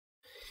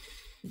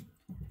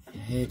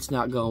It's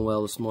not going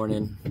well this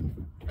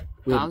morning.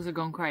 Dogs are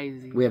going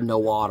crazy. We have no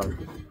water.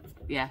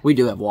 Yeah. We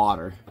do have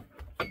water.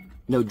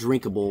 No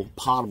drinkable,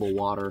 potable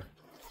water.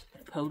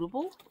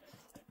 Potable?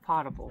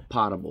 Potable.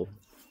 Potable.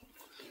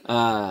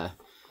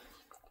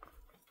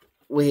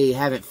 We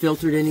haven't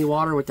filtered any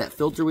water with that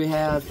filter we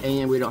have,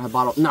 and we don't have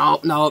bottled.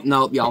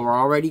 Nope. Y'all were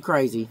already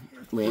crazy.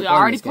 We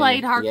already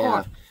played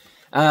hardcore.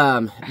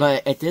 Yeah.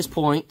 But at this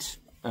point,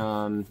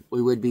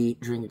 we would be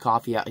drinking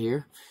coffee out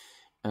here.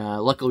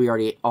 Luckily, we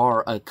already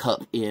are a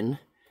cup in.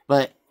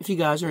 But if you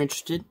guys are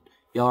interested,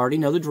 you already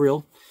know the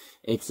drill.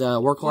 It's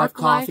Work Life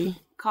Coffee.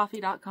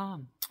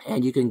 Coffee.com.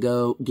 And you can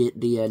go get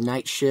the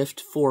night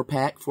shift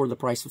 4-pack for the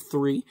price of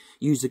 3.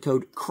 Use the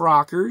code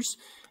CROCKERS.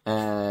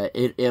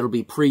 It'll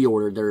be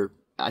pre-ordered.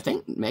 I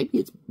think maybe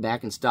it's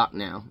back in stock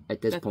now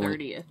at this point.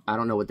 The 30th. I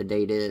don't know what the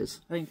date is.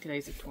 I think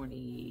today's the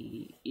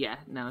 20... Yeah,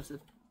 no,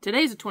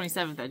 today's the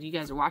 27th. You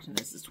guys are watching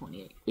this. It's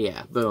 28th.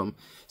 Yeah, boom.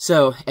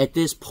 So, at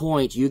this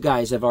point, you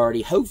guys have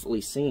already hopefully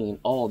seen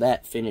all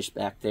that finished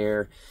back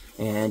there.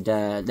 And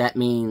that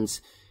means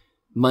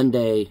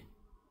Monday,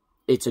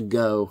 it's a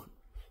go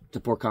to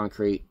pour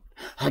concrete.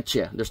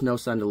 Hutcha. There's no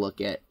sun to look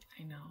at.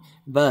 I know.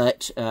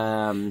 But,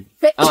 oh,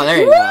 there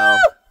you go.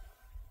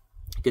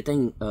 Good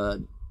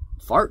thing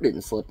fart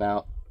didn't slip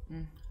out.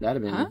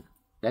 That'd have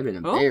been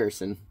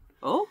embarrassing.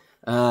 Oh?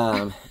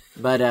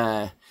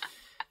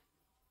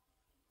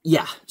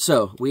 Yeah,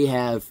 so we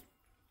have,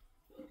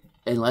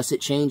 unless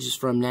it changes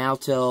from now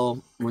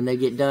till when they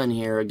get done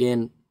here,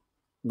 again,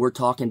 we're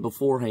talking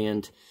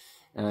beforehand,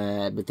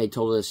 but they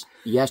told us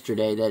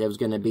yesterday that it was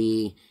going to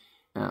be,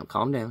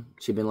 calm down,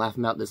 she's been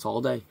laughing about this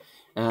all day.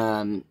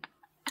 I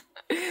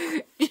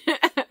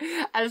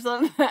just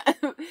love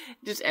that.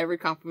 Just every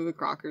compliment with the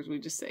Crockers, we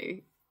just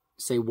say.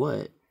 Say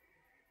what?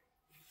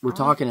 We're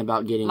talking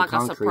about getting like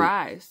concrete. Like a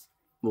surprise.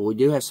 Well, we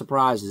do have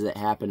surprises that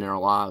happen in our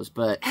lives,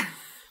 but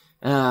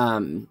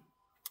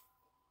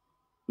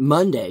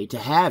Monday to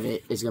have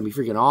it is going to be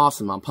freaking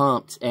awesome. I'm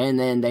pumped. And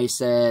then they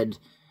said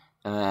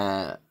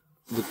the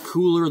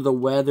cooler the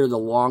weather, the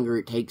longer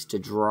it takes to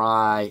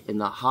dry, and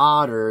the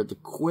hotter, the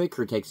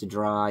quicker it takes to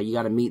dry. You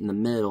got to meet in the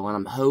middle, and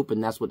I'm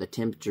hoping that's what the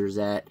temperature's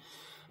at.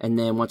 And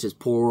then once it's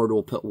poured,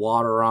 we'll put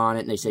water on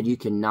it. And they said you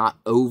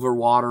cannot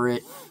overwater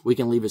it. We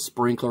can leave a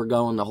sprinkler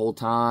going the whole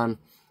time.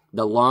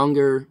 The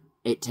longer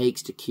it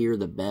takes to cure,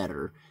 the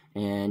better.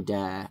 And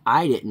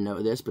I didn't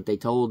know this, but they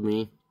told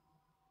me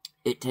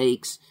it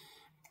takes,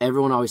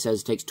 everyone always says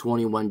it takes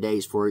 21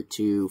 days for it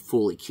to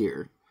fully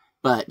cure.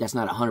 But that's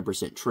not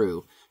 100%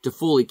 true. To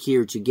fully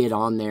cure, to get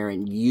on there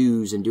and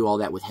use and do all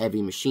that with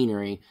heavy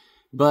machinery.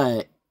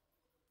 But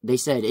they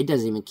said it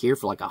doesn't even cure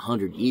for like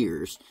 100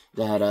 years.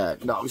 That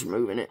dog's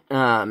moving it.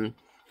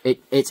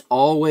 It's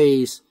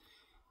always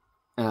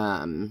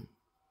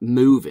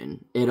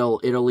moving.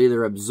 It'll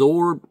either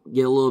absorb,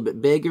 get a little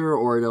bit bigger,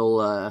 or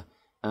it'll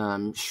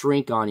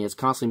shrink on you. It's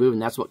constantly moving.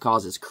 That's what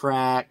causes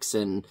cracks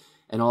and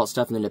all that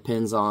stuff. And then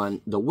depends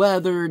on the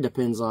weather,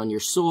 depends on your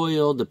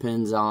soil,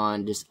 depends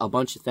on just a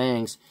bunch of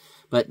things.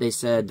 But they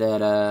said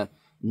that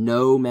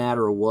no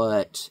matter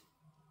what,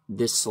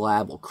 this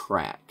slab will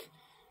crack.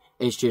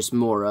 It's just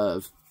more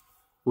of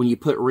when you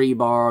put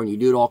rebar and you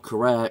do it all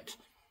correct,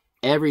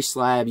 every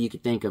slab you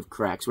could think of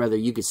cracks, whether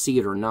you could see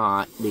it or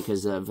not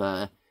because of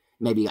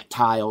maybe you got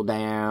tile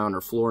down or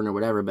flooring or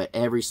whatever, but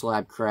every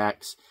slab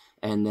cracks.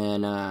 And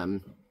then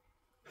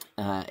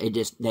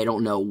they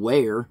don't know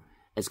where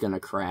it's going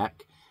to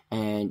crack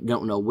and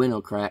don't know when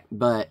it'll crack.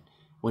 But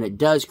when it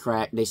does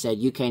crack, they said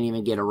you can't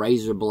even get a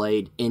razor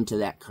blade into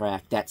that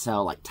crack. That's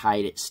how like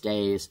tight it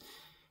stays.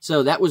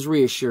 So that was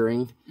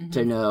reassuring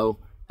to know.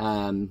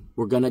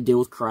 We're going to deal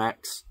with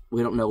cracks.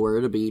 We don't know where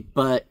it'll be.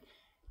 But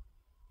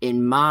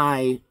in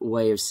my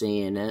way of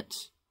seeing it,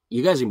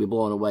 you guys are going to be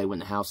blown away when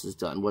the house is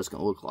done, what it's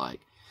going to look like.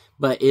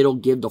 But it'll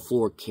give the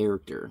floor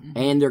character.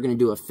 And they're going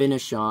to do a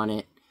finish on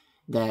it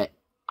that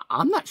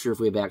I'm not sure if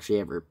we've actually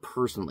ever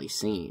personally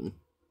seen.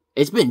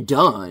 It's been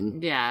done.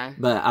 Yeah.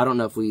 But I don't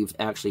know if we've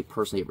actually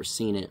personally ever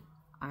seen it.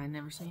 I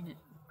never seen it.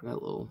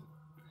 That little...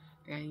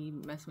 Are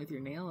you messing with your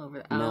nail over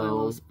there? No. Oh, a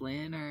little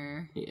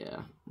splinter.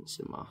 Yeah. It's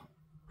in my...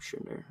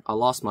 There. I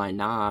lost my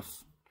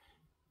knife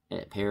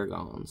at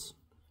Paragon's.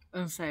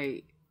 I was gonna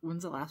say,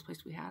 when's the last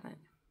place we had it?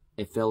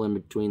 It fell in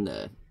between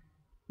the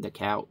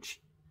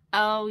couch.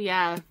 Oh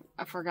yeah,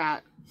 I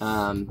forgot.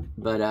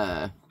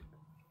 But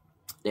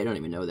they don't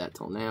even know that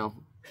till now.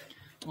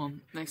 Well,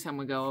 next time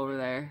we go over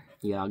there.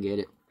 Yeah, I'll get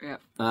it.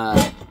 Yep.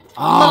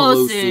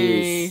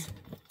 Lucy.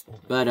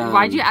 But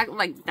why'd you act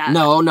like that?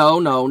 No.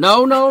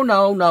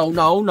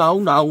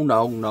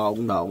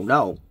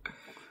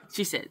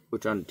 She said. We're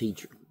trying to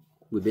teach her.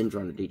 We've been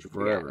trying to teach her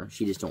forever. Yeah.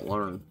 She just don't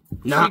learn.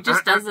 No, she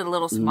just does a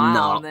little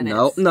smile.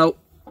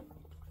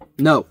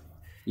 No.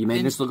 You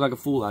made this look like a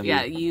fool out here.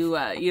 Yeah,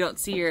 you don't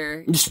see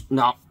her.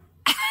 No.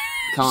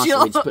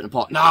 Constantly just putting a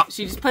paw. No.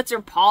 She just puts her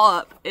paw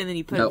up and then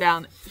you put it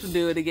down to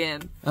do it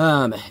again.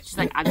 She's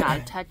like, I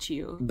gotta touch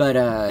you. But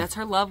that's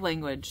her love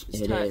language.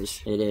 It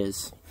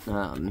is.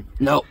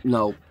 No.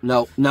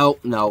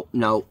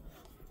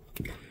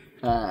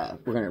 We're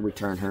gonna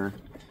return her.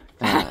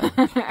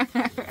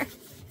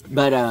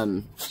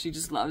 But she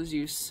just loves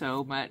you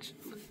so much.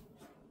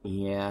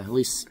 Yeah, at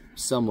least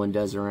someone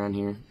does around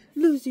here.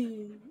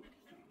 Lucy.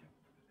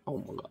 Oh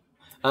my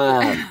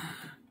god.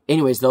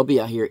 Anyways, they'll be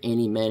out here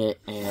any minute,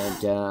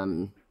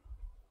 and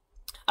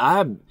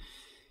I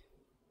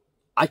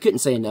couldn't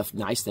say enough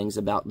nice things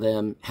about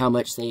them. How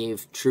much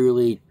they've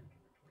truly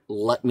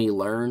let me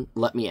learn,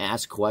 let me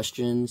ask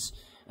questions.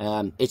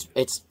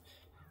 It's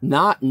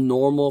not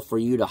normal for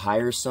you to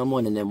hire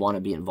someone and then want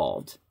to be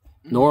involved.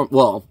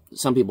 Well,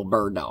 some people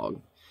bird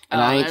dog. And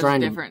I ain't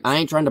trying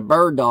to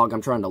bird dog,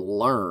 I'm trying to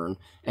learn.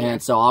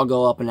 And so I'll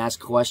go up and ask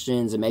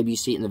questions, and maybe you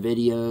see it in the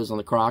videos on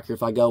the Crocker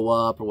if I go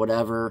up or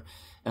whatever.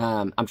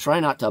 I'm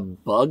trying not to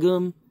bug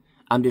them.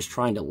 I'm just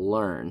trying to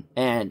learn.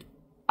 And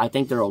I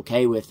think they're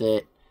okay with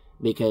it,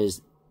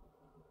 because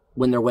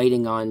when they're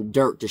waiting on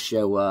dirt to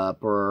show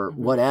up or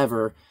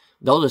whatever,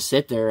 they'll just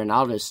sit there and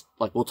I'll just,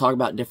 like, we'll talk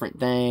about different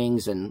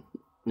things, and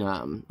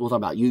we'll talk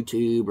about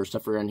YouTube or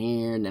stuff around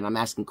here, and then I'm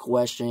asking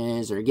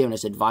questions. They're giving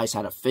us advice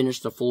how to finish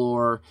the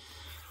floor.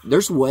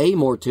 There's way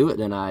more to it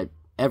than I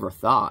ever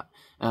thought.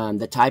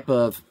 The type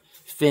of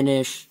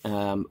finish,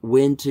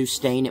 when to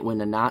stain it, when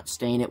to not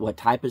stain it, what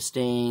type of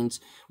stains,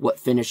 what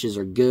finishes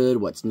are good,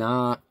 what's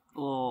not.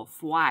 Well,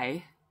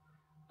 why?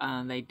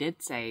 They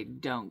did say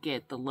don't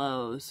get the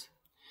Lowe's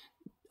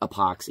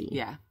epoxy.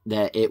 Yeah.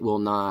 That it will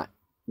not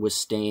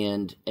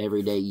withstand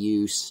everyday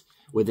use.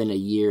 Within a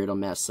year, it'll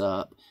mess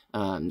up.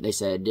 They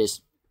said,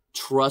 just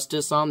trust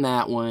us on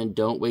that one.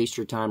 Don't waste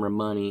your time or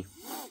money,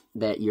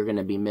 that you're going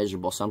to be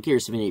miserable. So I'm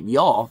curious if any of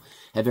y'all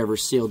have ever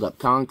sealed up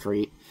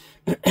concrete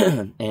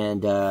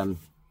and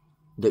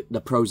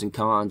the pros and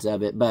cons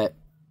of it. But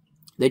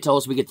they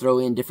told us we could throw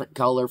in different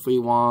color if we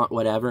want,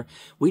 whatever.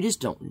 We just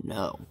don't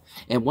know.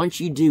 And once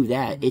you do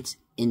that, it's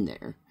in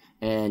there.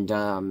 And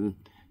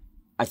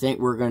I think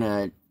we're going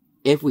to,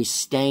 if we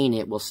stain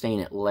it, we'll stain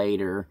it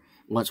later,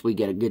 once we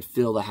get a good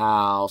feel of the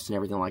house and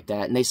everything like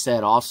that. And they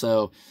said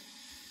also,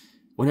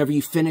 whenever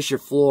you finish your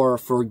floor,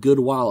 for a good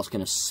while, it's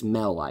going to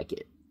smell like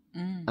it.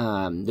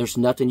 There's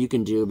nothing you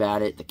can do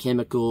about it, the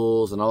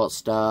chemicals and all that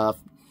stuff.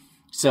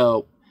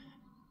 So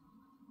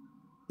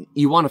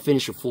you want to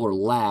finish your floor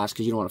last,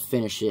 because you don't want to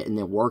finish it and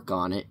then work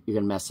on it. You're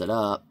going to mess it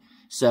up.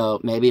 So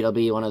maybe it'll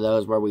be one of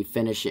those where we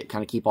finish it,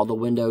 kind of keep all the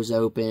windows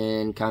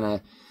open, kind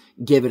of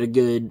give it a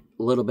good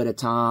little bit of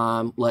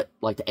time, let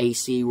like the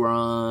AC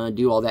run,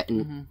 do all that.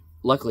 And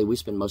luckily we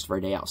spend most of our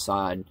day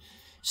outside.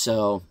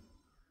 So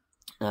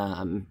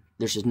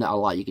there's just not a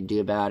lot you can do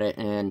about it.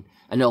 And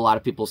I know a lot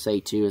of people say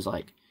too, is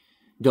like,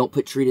 don't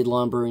put treated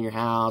lumber in your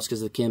house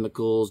because of the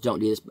chemicals. Don't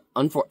do this.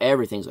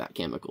 Everything's about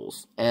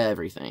chemicals.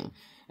 Everything.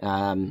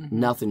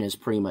 Nothing is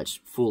pretty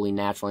much fully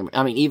natural.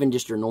 I mean, even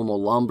just your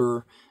normal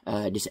lumber,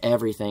 just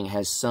everything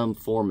has some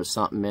form of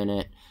something in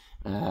it.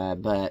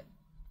 But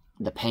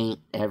the paint,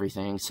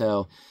 everything.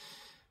 So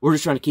we're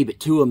just trying to keep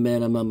it to a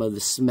minimum of the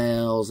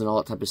smells and all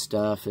that type of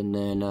stuff. And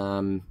then,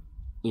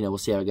 you know, we'll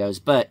see how it goes.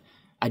 But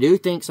I do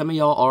think some of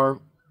y'all are,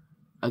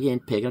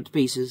 again, picking up the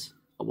pieces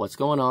of what's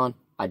going on.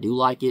 I do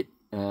like it.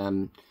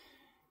 I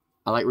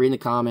like reading the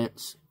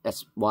comments.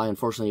 That's why,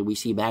 unfortunately, we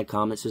see bad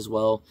comments as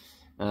well.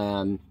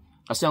 I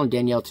was telling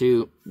Danielle,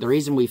 too, the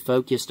reason we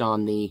focused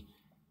on the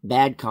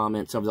bad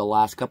comments over the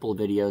last couple of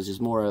videos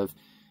is more of,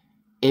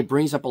 it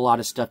brings up a lot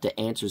of stuff that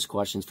answers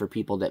questions for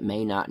people that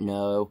may not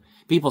know.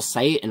 People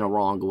say it in a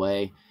wrong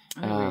way.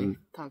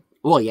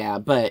 Well, yeah,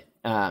 but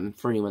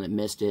for anyone that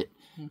missed it,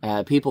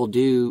 people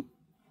do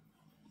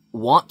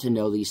want to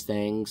know these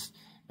things.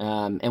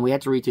 And we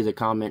had to read through the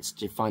comments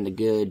to find the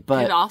good. But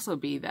it could also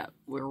be that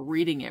we're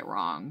reading it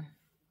wrong.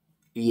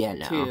 Yeah,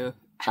 no. Too.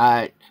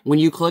 When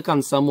you click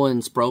on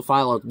someone's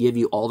profile, it'll give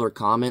you all their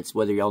comments,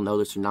 whether y'all know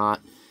this or not.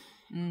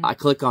 I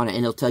click on it, and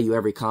it'll tell you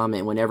every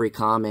comment. When every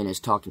comment is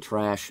talking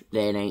trash,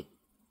 they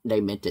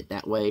meant it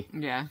that way.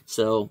 Yeah.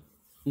 So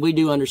we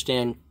do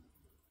understand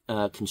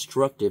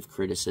constructive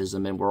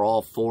criticism, and we're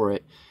all for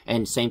it.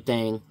 And same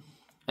thing,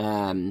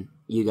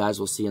 you guys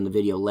will see in the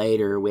video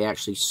later, we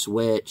actually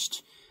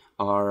switched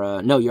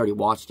our, no, you already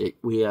watched it.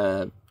 We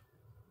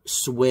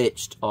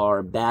switched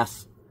our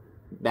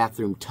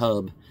bathroom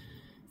tub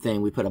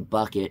thing. We put a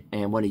bucket,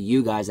 and one of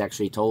you guys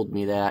actually told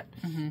me that,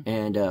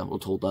 and well,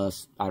 told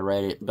us. I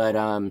read it, but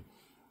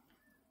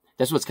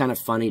that's what's kind of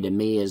funny to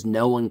me is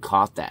no one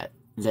caught that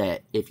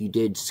if you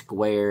did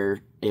square,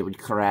 it would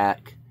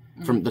crack.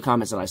 From the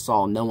comments that I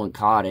saw, no one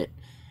caught it,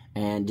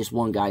 and just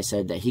one guy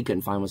said that he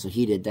couldn't find one, so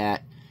he did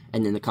that.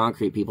 And then the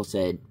concrete people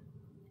said,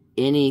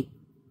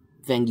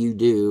 anything you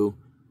do,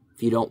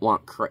 if you don't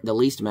want the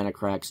least amount of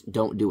cracks,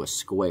 don't do a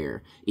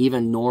square.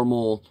 Even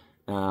normal,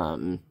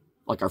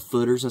 like our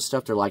footers and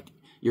stuff, they're like,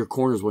 your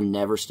corners will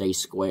never stay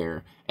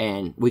square.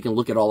 And we can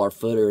look at all our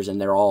footers, and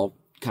they're all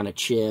kind of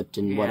chipped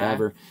and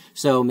whatever.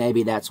 So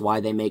maybe that's why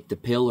they make the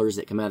pillars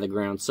that come out of the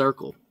ground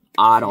circle.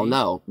 I don't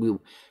know. We're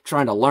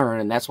trying to learn,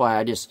 and that's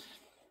why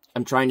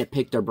I'm trying to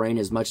pick their brain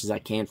as much as I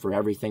can for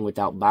everything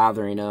without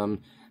bothering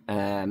them.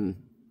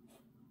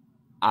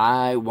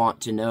 I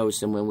want to know,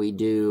 so when we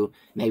do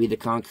maybe the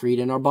concrete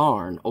in our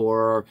barn,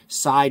 or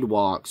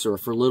sidewalks, or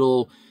for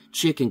little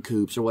chicken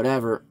coops or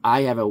whatever,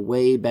 I have a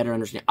way better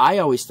understanding. I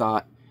always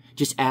thought,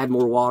 just add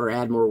more water,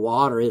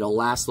 it'll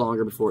last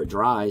longer before it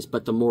dries.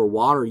 But the more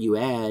water you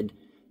add,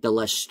 the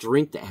less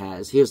strength it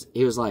has. He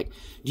was like,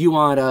 do you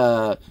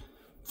want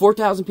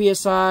 4,000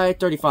 PSI,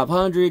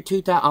 3,500,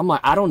 2,000? I'm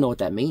like, I don't know what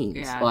that means.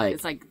 Yeah, like,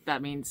 it's like,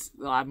 that means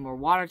they'll add more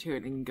water to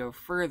it and can go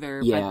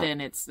further, yeah, but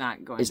then it's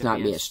not going it's to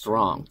not be as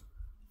strong.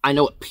 I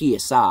know what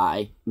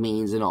PSI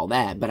means and all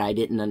that, but I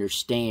didn't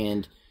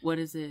understand. What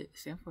does it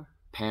stand for?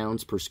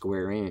 Pounds per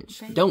square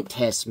inch. Okay. Don't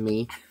test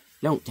me.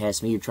 Don't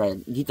test me. You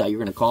thought you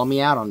were going to call me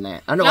out on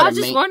that. I know No, what I was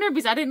just wondering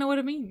because I didn't know what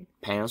it means.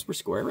 Pounds per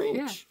square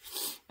inch.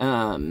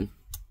 Yeah.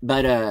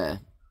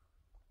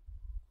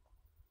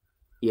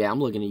 Yeah, I'm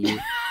looking at you.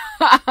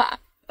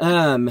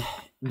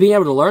 Being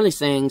able to learn these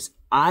things,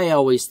 I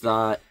always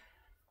thought,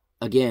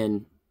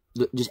 again,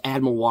 just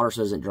add more water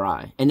so it doesn't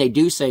dry. And they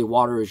do say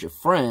water is your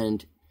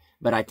friend,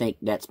 but I think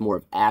that's more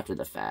of after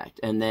the fact.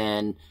 And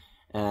then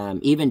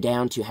even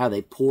down to how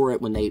they pour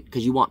it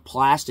because you want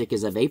plastic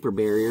as a vapor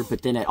barrier,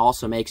 but then it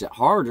also makes it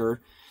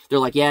harder. They're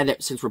like, yeah,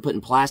 since we're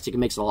putting plastic, it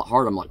makes it a lot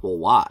harder. I'm like, well,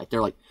 why?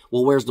 They're like,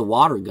 well, where's the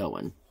water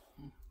going?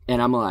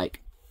 And I'm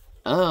like,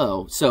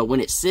 oh, so when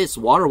it sits,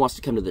 water wants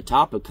to come to the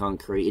top of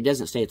concrete. It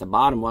doesn't stay at the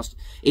bottom. It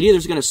either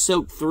is going to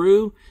soak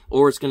through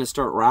or it's going to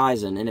start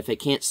rising. And if it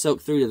can't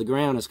soak through to the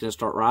ground, it's going to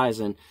start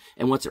rising.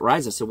 And once it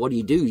rises, I said, what do?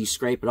 You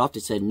scrape it off. They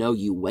said, no,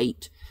 you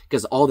wait.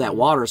 Because all that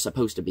water is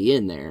supposed to be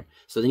in there.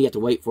 So then you have to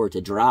wait for it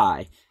to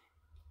dry.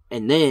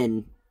 And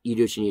then you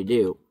do what you need to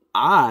do.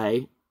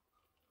 I,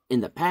 in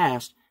the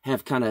past,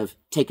 have kind of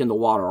taken the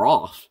water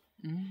off.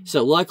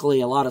 So luckily,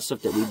 a lot of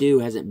stuff that we do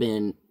hasn't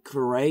been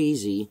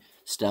crazy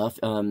stuff.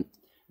 The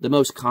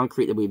most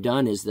concrete that we've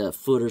done is the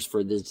footers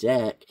for the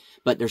deck,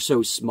 but they're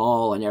so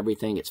small and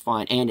everything, it's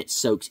fine. And it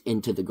soaks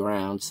into the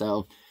ground,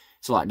 so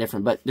it's a lot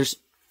different. But there's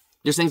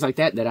things like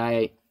that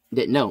I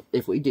didn't know.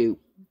 If we do,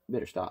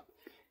 better stop.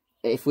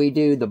 If we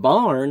do the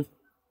barn,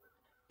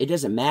 it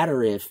doesn't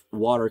matter if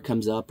water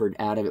comes up or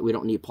out of it. We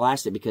don't need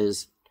plastic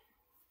because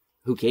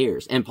who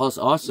cares? And plus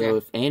also,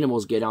 if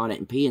animals get on it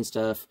and pee and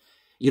stuff,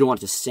 you don't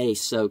want it to stay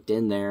soaked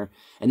in there.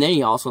 And then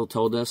he also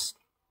told us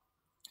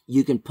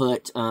you can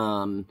put,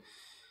 what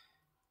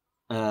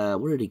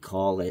did he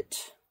call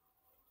it?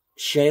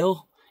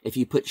 Shale. If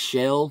you put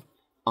shale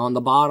on the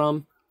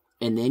bottom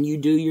and then you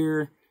do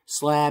your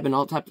slab and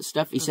all type of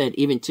stuff, he said,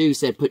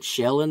 put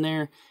shell in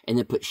there and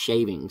then put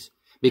shavings.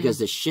 Because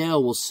the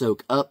shell will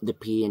soak up the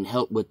pee and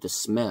help with the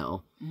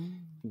smell.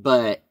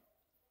 But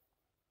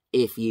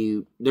if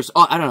you,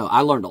 I don't know, I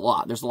learned a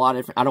lot. There's a lot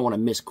of different, I don't want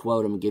to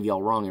misquote him and give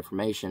y'all wrong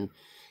information.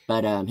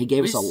 But he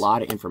gave us a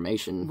lot of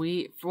information.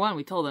 For one,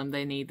 we told them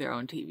they need their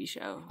own TV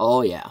show.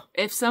 Oh, yeah.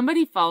 If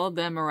somebody followed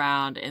them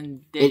around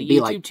and did a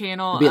YouTube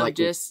channel it'd be of like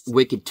just...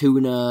 Wicked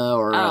Tuna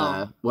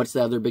or what's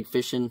the other big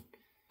fishing?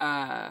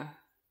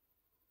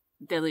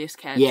 Deadliest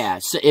Catch. Yeah,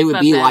 so it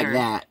would be like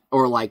that.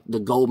 Or like the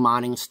gold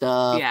mining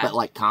stuff, but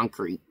like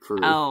concrete crew.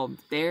 Oh,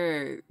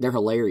 they're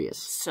hilarious.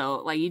 So,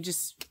 like,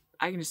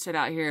 I can just sit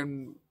out here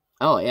and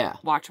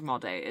watch them all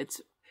day.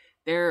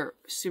 They're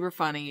super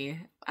funny.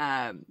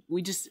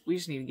 We just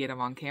need to get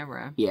them on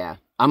camera. Yeah,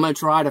 I'm gonna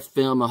try to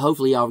film.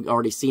 Hopefully, y'all have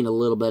already seen a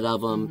little bit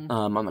of them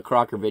on the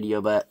Crocker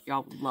video, but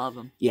y'all love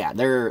them. Yeah,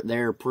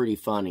 they're pretty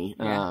funny.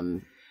 Yeah.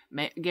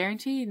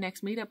 Guarantee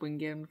next meetup we can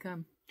get them to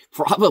come.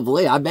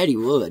 Probably, I bet he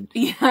would.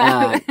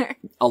 Yeah,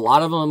 a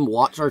lot of them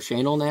watch our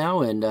channel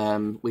now,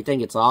 and we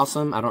think it's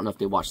awesome. I don't know if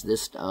they watch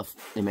this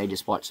stuff. They may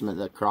just watch some of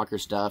the Crocker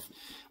stuff.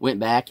 Went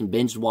back and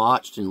binge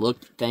watched and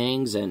looked at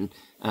things, and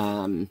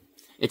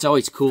it's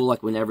always cool,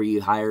 like, whenever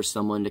you hire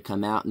someone to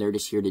come out and they're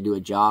just here to do a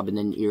job, and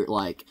then you're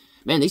like,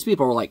 man, these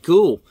people are, like,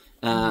 cool.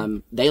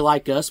 They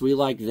like us, we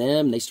like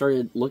them. They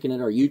started looking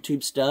at our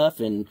YouTube stuff,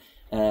 and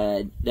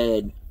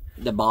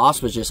the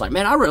boss was just like,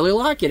 man, I really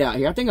like it out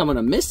here. I think I'm going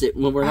to miss it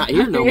when we're not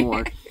here no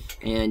more.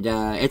 And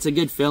it's a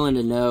good feeling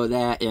to know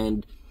that,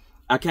 and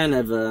I kind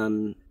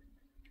of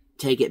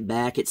take it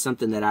back. It's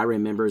something that I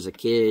remember as a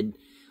kid.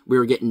 We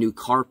were getting new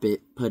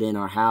carpet put in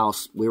our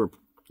house. We were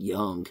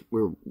young.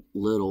 We were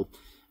little.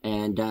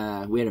 And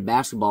we had a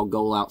basketball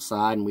goal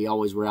outside, and we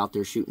always were out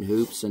there shooting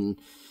hoops. And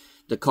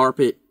the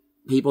carpet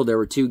people, there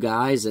were two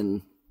guys,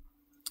 and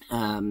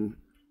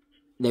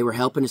they were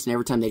helping us. And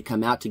every time they'd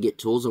come out to get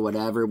tools or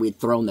whatever, we'd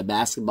throw in the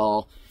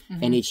basketball,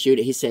 and he'd shoot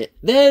it. He said,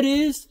 there it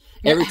is.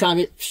 Every time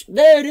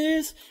there it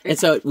is. And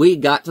so we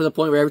got to the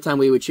point where every time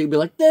we would shoot, we'd be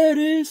like, there it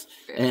is.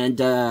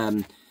 And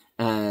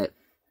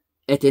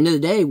at the end of the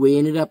day, we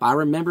ended up, I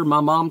remember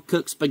my mom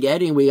cooked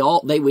spaghetti, and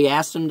we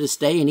asked them to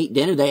stay and eat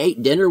dinner. They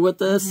ate dinner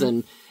with us,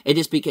 and it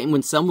just became,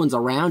 when someone's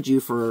around you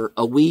for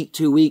a week,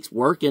 2 weeks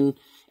working,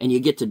 and you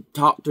get to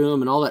talk to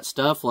them and all that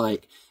stuff,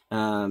 like,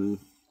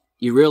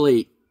 you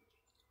really,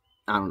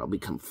 I don't know,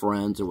 become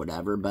friends or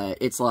whatever, but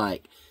it's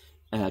like,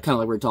 kind of like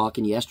we were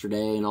talking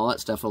yesterday and all that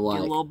stuff. Of like,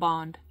 get a little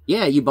bond.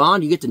 Yeah, you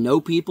bond. You get to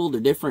know people,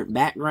 their different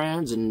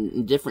backgrounds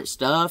and different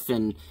stuff,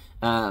 and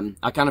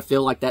I kind of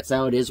feel like that's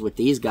how it is with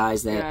these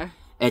guys. That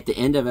at the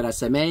end of it, I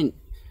said, man,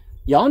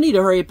 y'all need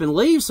to hurry up and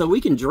leave so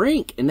we can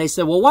drink. And they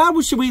said, well, why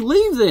should we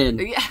leave then?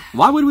 Yeah.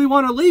 Why would we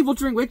want to leave? We'll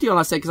drink with you. And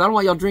I said, because I don't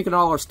want y'all drinking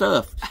all our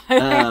stuff.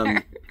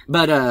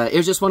 But it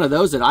was just one of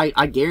those that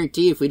I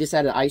guarantee if we just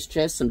had an ice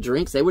chest, some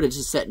drinks, they would have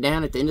just sat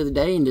down at the end of the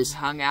day and just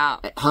hung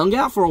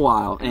out for a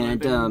while.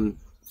 And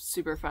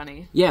super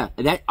funny. Yeah,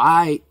 that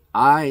I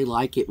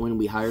like it when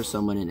we hire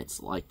someone and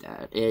it's like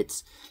that.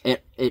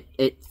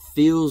 It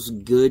feels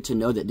good to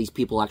know that these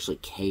people actually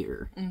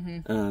care.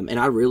 And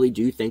I really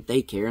do think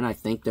they care, and I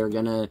think they're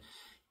gonna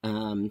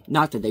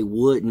not that they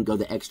wouldn't go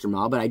the extra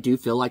mile, but I do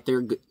feel like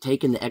they're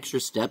taking the extra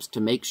steps to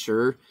make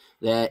sure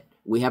that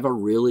we have a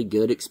really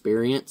good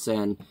experience.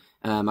 And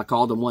I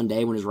called him one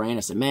day when it was raining.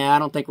 I said, man, I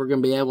don't think we're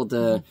going to be able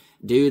to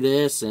do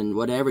this and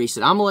whatever. He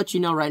said, I'm going to let you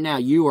know right now,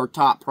 you are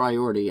top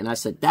priority. And I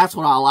said, that's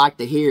what I like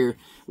to hear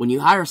when you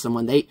hire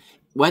someone.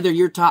 Whether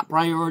you're top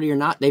priority or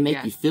not, they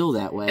make you feel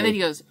that way. And then he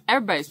goes,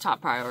 everybody's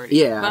top priority.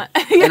 Yeah.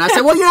 And I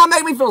said, well, you're not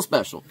making me feel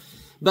special.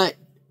 But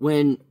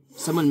when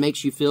someone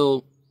makes you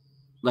feel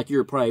like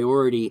you're a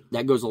priority,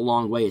 that goes a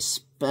long way,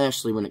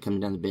 especially when it comes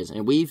down to business.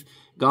 And we've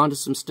gone to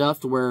some stuff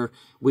to where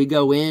we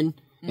go in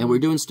and we're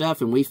doing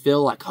stuff and we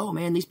feel like, oh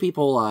man, these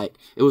people, like,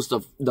 it was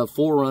the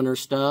Forerunner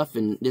stuff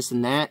and this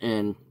and that,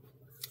 and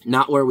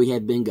not where we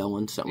had been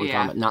going. Something we're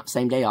talking about, not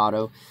Same Day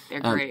Auto.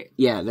 They're great.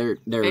 Yeah,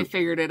 they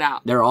figured it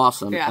out. They're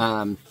awesome.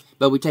 Yeah.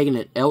 But we've taken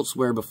it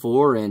elsewhere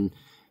before and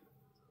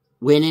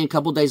went in a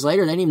couple days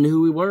later, they didn't even know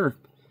who we were.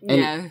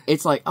 And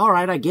it's like, all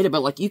right, I get it,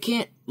 but like, you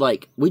can't,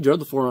 like, we drove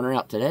the Forerunner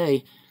out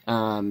today.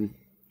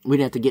 We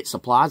didn't have to get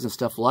supplies and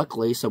stuff,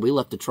 luckily, so we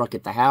left the truck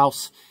at the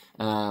house.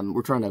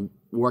 We're trying to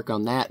work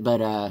on that, but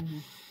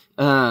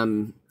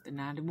the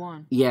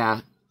 91.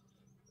 Yeah,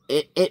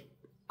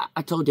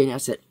 I told Danny, I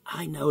said,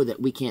 I know that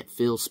we can't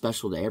feel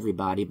special to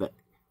everybody, but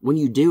when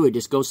you do, it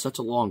just goes such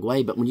a long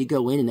way. But when you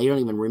go in and they don't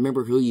even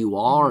remember who you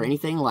are or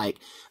anything, like,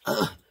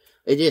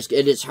 it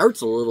just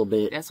hurts a little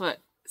bit. That's what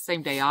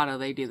Same Day Auto,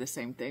 they do the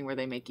same thing where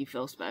they make you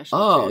feel special.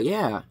 Oh, too.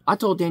 Yeah. I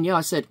told Danielle,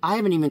 I said, I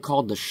haven't even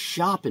called the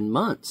shop in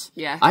months.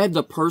 Yeah. I have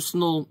the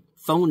personal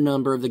phone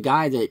number of the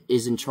guy that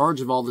is in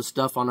charge of all this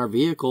stuff on our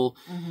vehicle,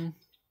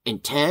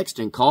 and text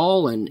and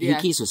call, and he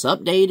keeps us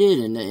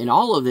updated and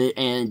all of it.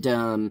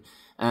 And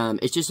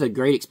it's just a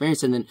great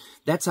experience. And then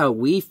that's how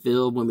we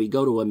feel when we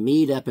go to a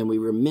meetup and we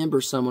remember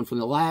someone from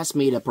the last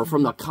meetup or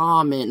from the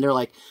comment, and they're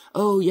like,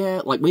 oh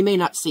yeah, like we may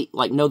not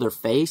know their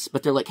face,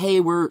 but they're like, hey,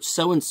 we're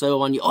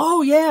so-and-so on you.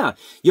 Oh yeah,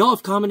 y'all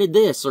have commented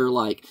this, or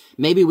like,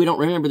 maybe we don't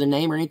remember the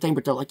name or anything,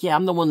 but they're like, yeah,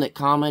 I'm the one that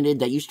commented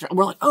that you,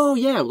 we're like, oh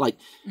yeah, like,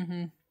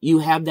 you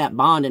have that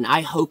bond. And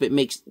I hope it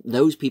makes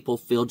those people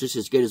feel just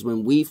as good as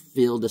when we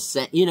feel the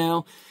same, you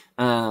know.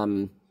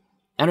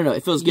 I don't know.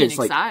 It feels good. It's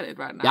excited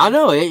right now. I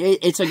know.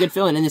 It's a good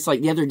feeling. And it's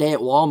like the other day at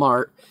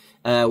Walmart,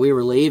 we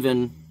were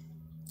leaving.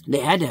 They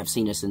had to have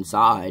seen us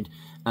inside.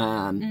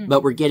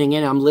 But we're getting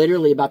in. I'm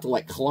literally about to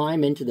like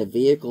climb into the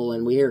vehicle,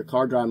 and we hear a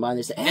car driving by, and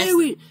they say,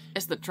 hey,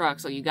 it's the truck,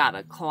 so you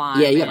gotta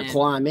climb. Yeah, you gotta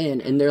climb in.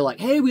 And they're like,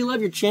 hey, we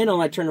love your channel.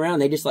 And I turn around,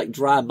 and they just like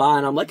drive by,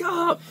 and I'm like,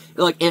 oh,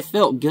 like it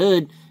felt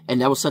good. And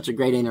that was such a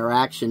great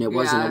interaction. It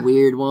wasn't a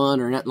weird one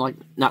or nothing. Like,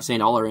 not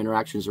saying all our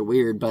interactions are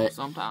weird, but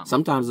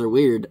sometimes they're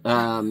weird.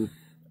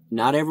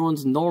 Not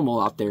everyone's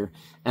normal out there.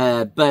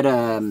 But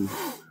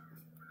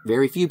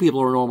very few people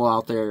are normal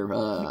out there.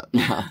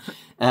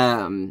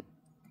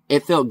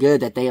 It felt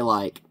good that they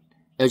like,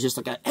 it was just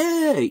like a,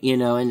 hey, you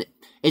know, and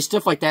it's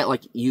stuff like that.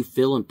 Like, you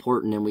feel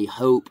important, and we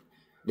hope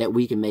that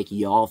we can make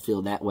y'all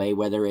feel that way,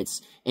 whether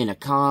it's in a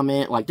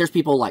comment. Like, there's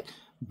people like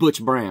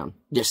Butch Brown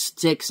just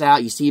sticks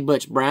out. You see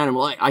Butch Brown, and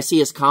like, I see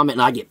his comment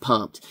and I get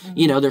pumped.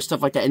 You know, there's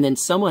stuff like that. And then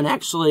someone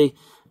actually,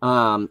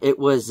 it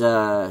was,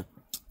 I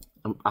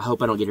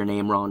hope I don't get her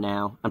name wrong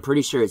now. I'm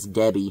pretty sure it's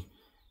Debbie,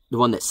 the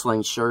one that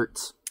slings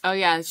shirts. Oh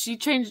yeah, she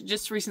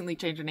just recently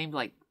changed her name to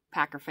like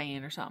Packer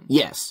Fan or something.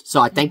 Yes,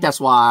 so I think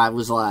that's why I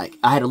was like,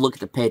 I had to look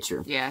at the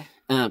picture. Yeah.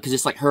 Because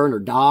it's like her and her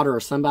daughter or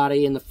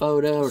somebody in the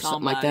photo or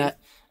something like that.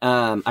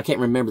 I can't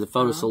remember the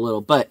photo so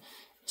little, but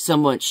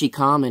she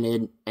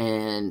commented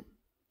and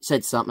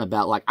said something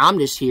about like, I'm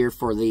just here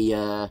for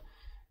the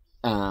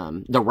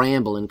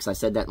rambling, because I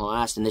said that in the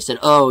last, and they said,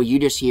 oh, you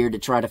just here to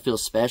try to feel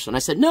special. And I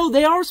said, no,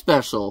 they are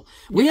special.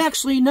 We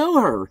actually know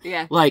her.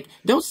 Yeah. Like,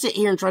 don't sit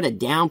here and try to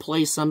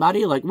downplay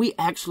somebody. Like, we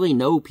actually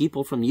know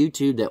people from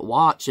YouTube that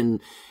watch, and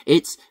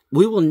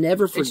we will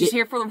never forget. It's just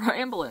here for the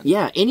rambling.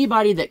 Yeah,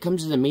 anybody that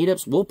comes to the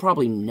meetups, we'll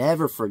probably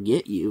never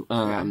forget you.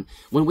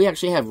 When we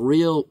actually have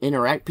real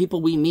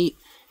people we meet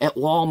at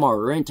Walmart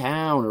or in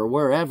town or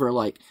wherever,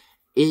 like,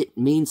 it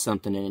means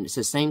something. And it's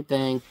the same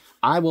thing.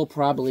 I will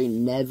probably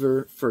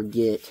never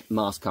forget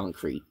Moss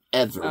Concrete,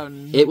 ever. Oh,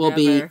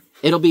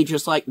 it'll be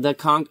just like the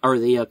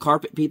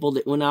carpet people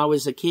that when I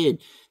was a kid,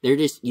 they're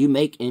just, you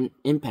make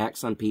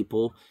impacts on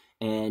people,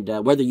 and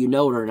whether you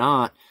know it or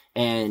not,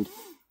 and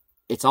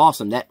it's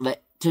awesome. That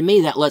to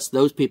me, that lets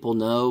those people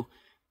know,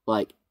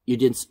 like, you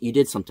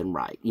did something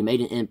right. You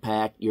made an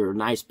impact. You're a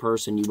nice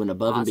person. You went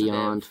above and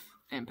beyond.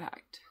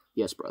 Impact.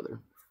 Yes, brother.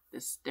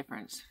 This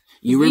difference.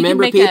 You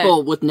remember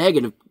people with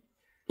negative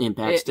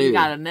impacts too. You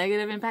got a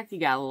negative impact. You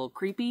got a little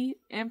creepy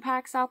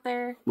impacts out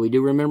there. We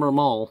do remember them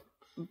all.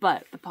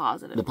 But the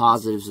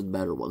positives are the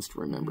better ones to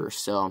remember.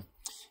 So,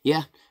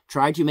 yeah,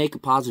 try to make a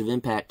positive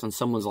impact on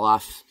someone's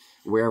life,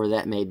 wherever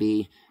that may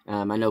be.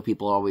 I know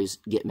people always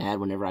get mad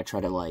whenever I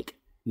try to, like,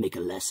 make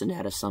a lesson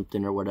out of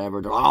something or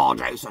whatever. They're like, oh,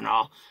 Jason,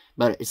 oh.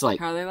 But it's like...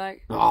 How are they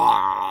like?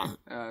 Oh,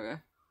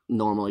 okay.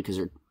 Normally, because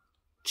they're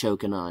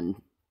choking on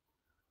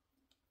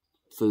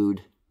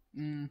food.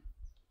 Okay.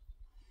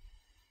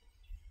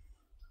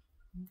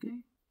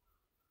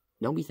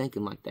 Don't be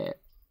thinking like that.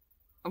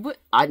 What?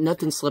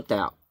 Nothing slipped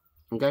out.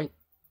 Okay?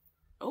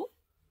 Oh.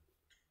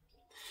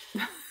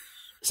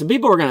 Some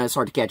people are going to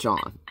start to catch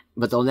on,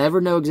 but they'll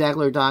never know exactly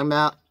what we're talking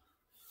about.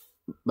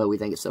 But we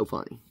think it's so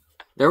funny.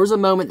 There was a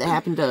moment that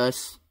happened to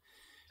us,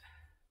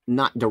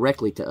 not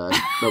directly to us,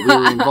 but we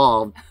were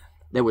involved,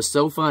 that was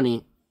so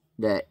funny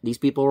that these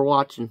people were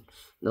watching.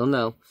 They'll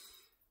know.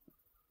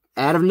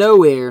 Out of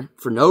nowhere,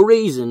 for no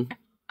reason,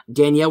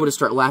 Danielle would have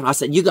started laughing. I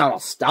said, you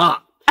gotta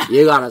stop.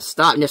 You gotta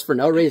stop. And just for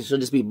no reason, she'll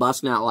just be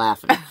busting out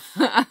laughing.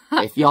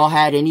 If y'all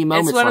had any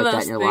moments like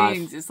that in your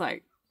life. It's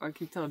like, I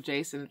keep telling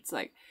Jason, it's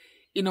like,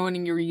 you know,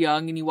 when you're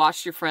young and you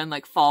watch your friend,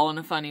 like, fall in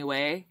a funny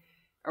way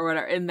or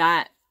whatever, and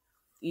that,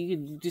 you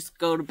can just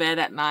go to bed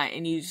at night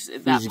and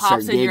that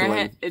pops in your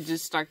head, it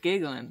just start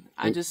giggling.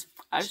 I just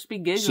be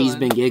giggling. She's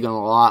been giggling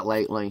a lot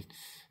lately,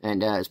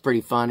 and it's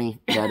pretty funny.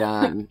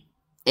 But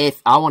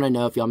if I want to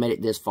know if y'all made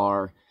it this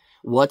far,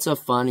 what's a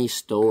funny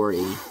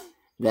story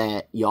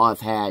that y'all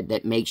have had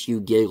that makes you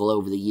giggle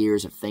over the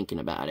years of thinking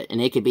about it?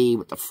 And it could be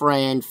with a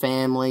friend,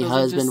 family,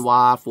 husband,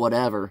 wife,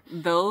 whatever.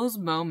 Those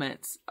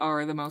moments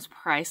are the most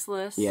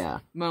priceless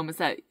moments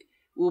that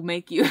will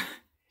make you,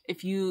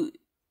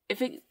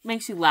 if it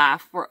makes you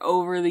laugh for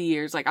over the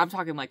years, like I'm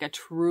talking like a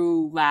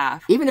true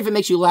laugh. Even if it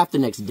makes you laugh the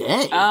next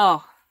day.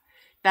 Oh,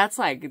 that's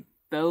like,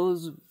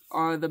 those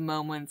are the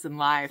moments in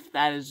life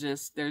that is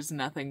just, there's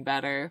nothing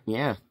better.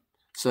 Yeah.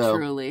 So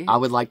truly. I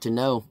would like to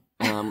know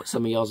what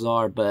some of y'all's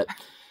are, but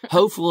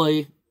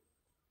hopefully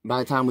by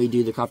the time we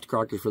do the Coffee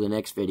Crockers for the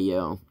next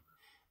video,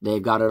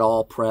 they've got it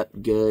all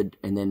prepped good,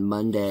 and then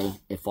Monday,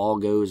 if all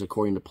goes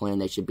according to plan,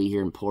 they should be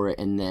here and pour it,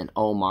 and then,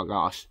 oh my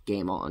gosh,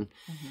 game on.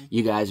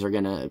 You guys are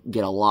going to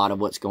get a lot of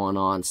what's going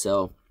on,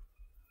 so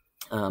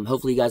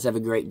hopefully you guys have a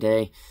great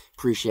day.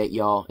 Appreciate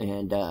y'all,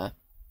 and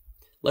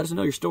let us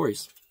know your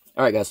stories.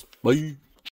 All right, guys. Bye.